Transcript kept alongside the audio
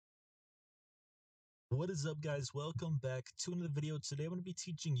What is up, guys? Welcome back to another video. Today I'm going to be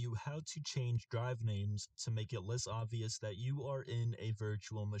teaching you how to change drive names to make it less obvious that you are in a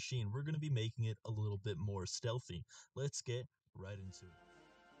virtual machine. We're going to be making it a little bit more stealthy. Let's get right into it.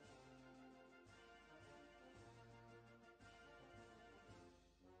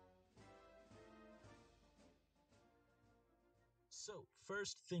 So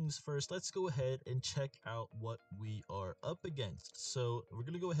first things first, let's go ahead and check out what we are up against. So we're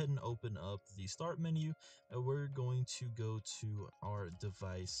going to go ahead and open up the start menu, and we're going to go to our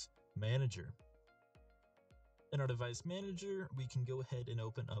device manager. In our device manager, we can go ahead and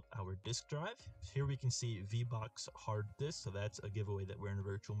open up our disk drive. Here we can see 𝙎𝙬𝘽𝙎𝘽 hard disk, so that's a giveaway that we're in a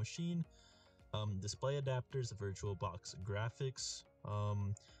virtual machine. Display adapters, VirtualBox graphics.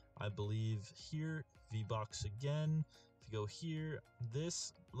 I believe here, 𝙎𝙬𝑽𝑏ox again. If you go here,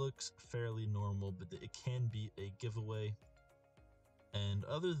 this looks fairly normal, but it can be a giveaway. And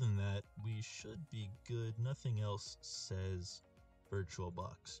other than that, we should be good. Nothing else says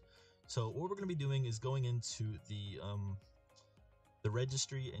VirtualBox. So what we're going to be doing is going into the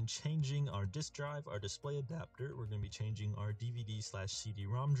registry and changing our disk drive, our display adapter. We're going to be changing our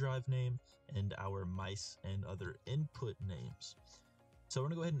DVD/CD-ROM drive name and our mice and other input names. So we're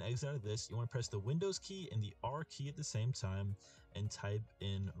going to go ahead and exit out of this. You want to press the Windows key and the R key at the same time and type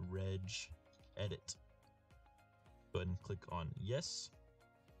in regedit. Go ahead and click on yes.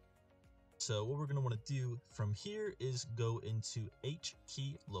 So what we're going to want to do from here is go into H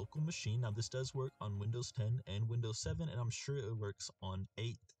key local machine. Now this does work on Windows 10 and Windows 7, and I'm sure it works on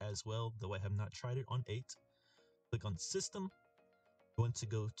 8 as well, though I have not tried it on 8. Click on System. You want to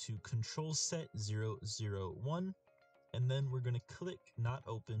go to Control Set 001. And then we're going to click Not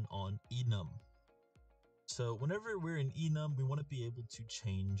Open on enum. So whenever we're in enum, we want to be able to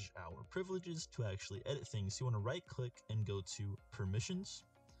change our privileges to actually edit things. So you want to right click and go to Permissions.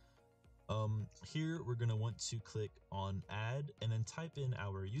 Here we're going to want to click on Add and then type in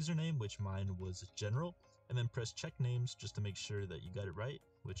our username, which mine was General, and then press Check Names just to make sure that you got it right,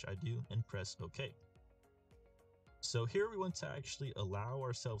 which I do, and press OK. So here we want to actually allow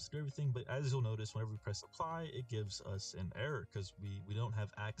ourselves to do everything, but as you'll notice, whenever we press apply, it gives us an error because we don't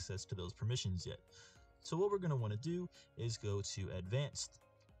have access to those permissions yet. So what we're going to want to do is go to advanced.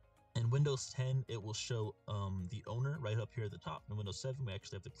 In Windows 10, it will show the owner right up here at the top. In Windows 7, we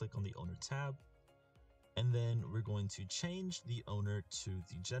actually have to click on the owner tab. And then we're going to change the owner to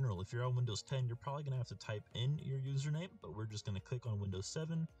the general. If you're on Windows 10, you're probably going to have to type in your username, but we're just going to click on Windows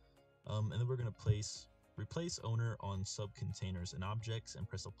 7. And then we're going to replace owner on subcontainers and objects and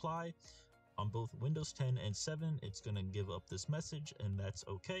press apply. On both Windows 10 and 7, it's going to give up this message, and that's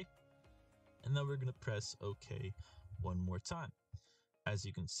okay. And then we're going to press OK one more time. As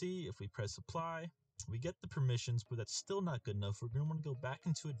you can see, if we press apply, we get the permissions, but that's still not good enough. We're going to want to go back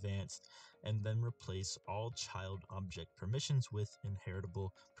into advanced and then replace all child object permissions with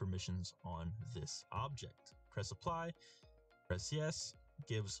inheritable permissions on this object. Press apply, press yes.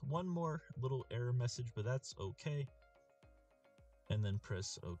 Gives one more little error message, but that's okay. And then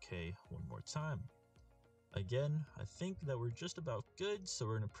press OK one more time. Again, I think that we're just about good, so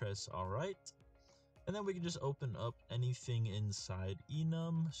we're going to press alright. And then we can just open up anything inside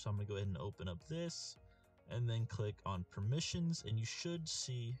enum. So I'm going to go ahead and open up this and then click on permissions, and you should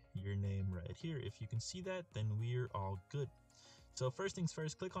see your name right here. If you can see that, then we're all good. So first things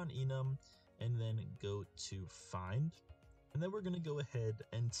first, click on enum and then go to find. And then we're going to go ahead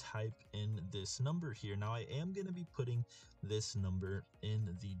and type in this number here. Now I am going to be putting this number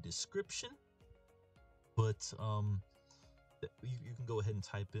in the description, but you can go ahead and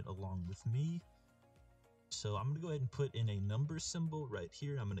type it along with me. So I'm going to go ahead and put in a number symbol right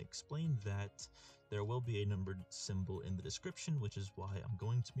here. I'm going to explain that there will be a numbered symbol in the description, which is why I'm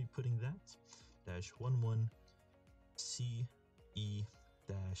going to be putting that. -11 CE-BFC.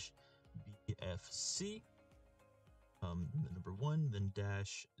 The number 1, then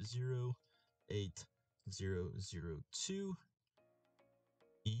 -08002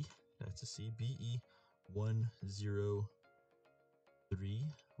 E, that's a C, BE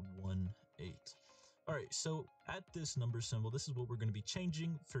 10318. All right, so at this number symbol, this is what we're going to be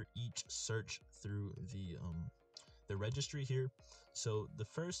changing for each search through the registry here. So the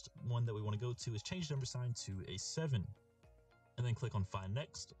first one that we want to go to is change number sign to a 7, and then click on Find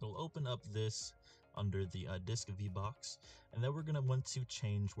Next. It'll open up this under the disk 𝙎𝑃box, and then we're going to want to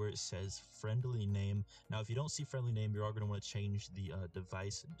change where it says friendly name. Now if you don't see friendly name, you're all going to want to change the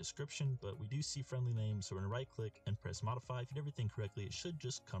device description, but we do see friendly name, so we're going to right click and press modify. If you did everything correctly, it should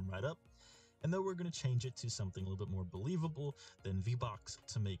just come right up. And then we're going to change it to something a little bit more believable than 𝙎𝑃box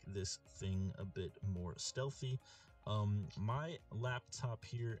to make this thing a bit more stealthy. My laptop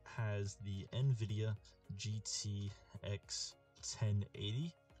here has the NVIDIA GTX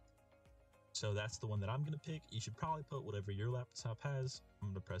 1080. So that's the one that I'm going to pick. You should probably put whatever your laptop has. I'm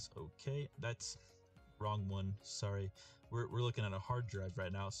going to press OK. That's wrong one. Sorry. We're looking at a hard drive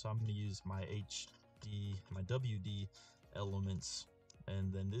right now. So I'm going to use my WD elements.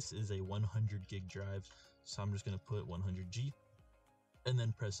 And then this is a 100 gig drive. So I'm just going to put 100G and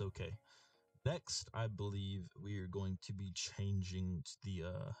then press OK. Next, I believe we are going to be changing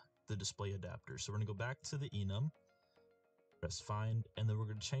the display adapter. So we're going to go back to the enum, press find, and then we're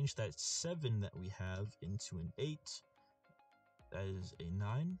going to change that 7 that we have into an 8. That is a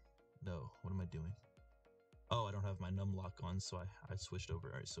 9. No, what am I doing? Oh, I don't have my num lock on, so I switched over.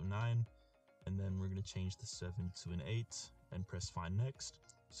 All right, so 9, and then we're going to change the 7 to an 8 and press find next.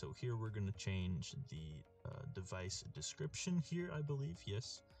 So here we're going to change the device description here, I believe.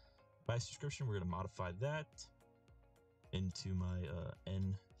 Yes. Device description, we're going to modify that into my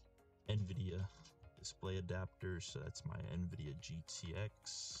NVIDIA display adapter. So that's my NVIDIA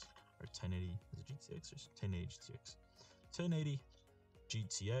GTX or 1080. Is it GTX or 1080 GTX? 1080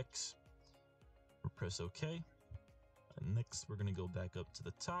 GTX. We'll press OK. And next, we're going to go back up to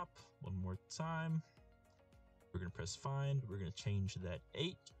the top one more time. We're going to press find. We're going to change that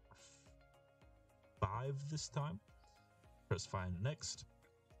 8, 5 this time. Press find next.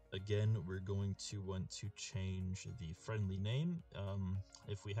 Again, we're going to want to change the friendly name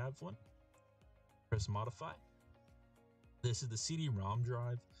if we have one. Press modify. This is the CD-ROM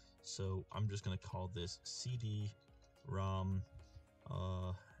drive, so I'm just going to call this CD-ROM,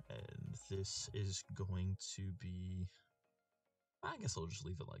 and this is going to be, I guess I'll just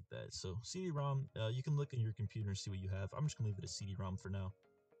leave it like that. So CD-ROM, you can look in your computer and see what you have. I'm just going to leave it as CD-ROM for now.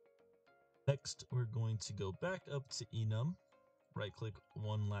 Next, we're going to go back up to enum. Right click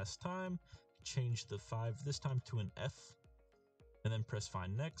one last time, change the 5 this time to an F, and then press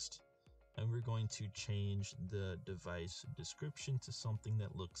find next. And we're going to change the device description to something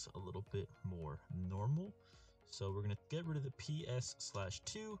that looks a little bit more normal. So we're going to get rid of the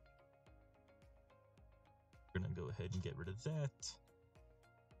PS/2. We're going to go ahead and get rid of that.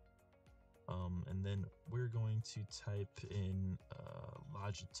 And then we're going to type in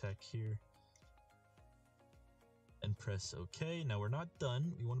Logitech here. And press OK. Now we're not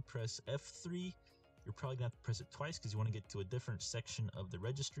done. We want to press F3. You're probably gonna have to press it twice because you want to get to a different section of the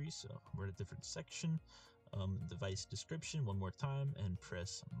registry. So we're at a different section. Device description one more time and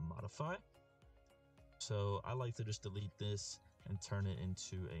press modify. So I like to just delete this and turn it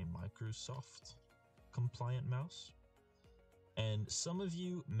into a Microsoft compliant mouse. And some of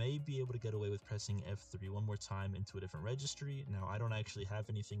you may be able to get away with pressing F3 one more time into a different registry. Now, I don't actually have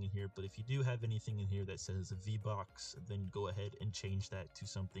anything in here, but if you do have anything in here that says VBox, then go ahead and change that to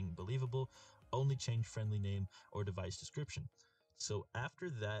something believable. Only change friendly name or device description. So after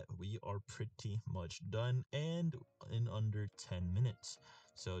that, we are pretty much done and in under 10 minutes.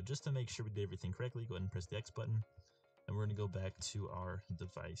 So just to make sure we did everything correctly, go ahead and press the X button. And we're going to go back to our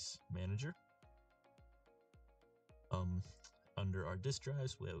device manager. Under our disk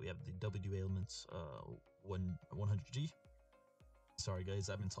drives, we have the WD elements 100G. Sorry guys,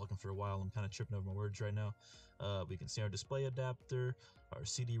 I've been talking for a while. I'm kind of tripping over my words right now. We can see our display adapter, our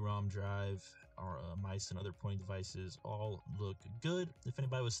CD-ROM drive, our mice and other pointing devices all look good. If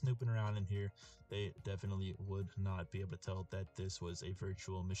anybody was snooping around in here, they definitely would not be able to tell that this was a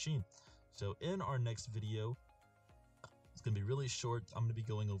virtual machine. So in our next video, it's going to be really short. I'm going to be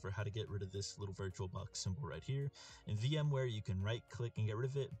going over how to get rid of this little VirtualBox symbol right here. In VMware, you can right click and get rid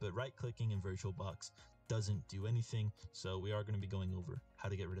of it, but right clicking in VirtualBox doesn't do anything. So we are going to be going over how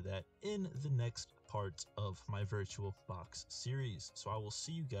to get rid of that in the next part of my VirtualBox series. So I will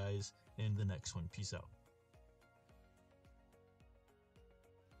see you guys in the next one. Peace out.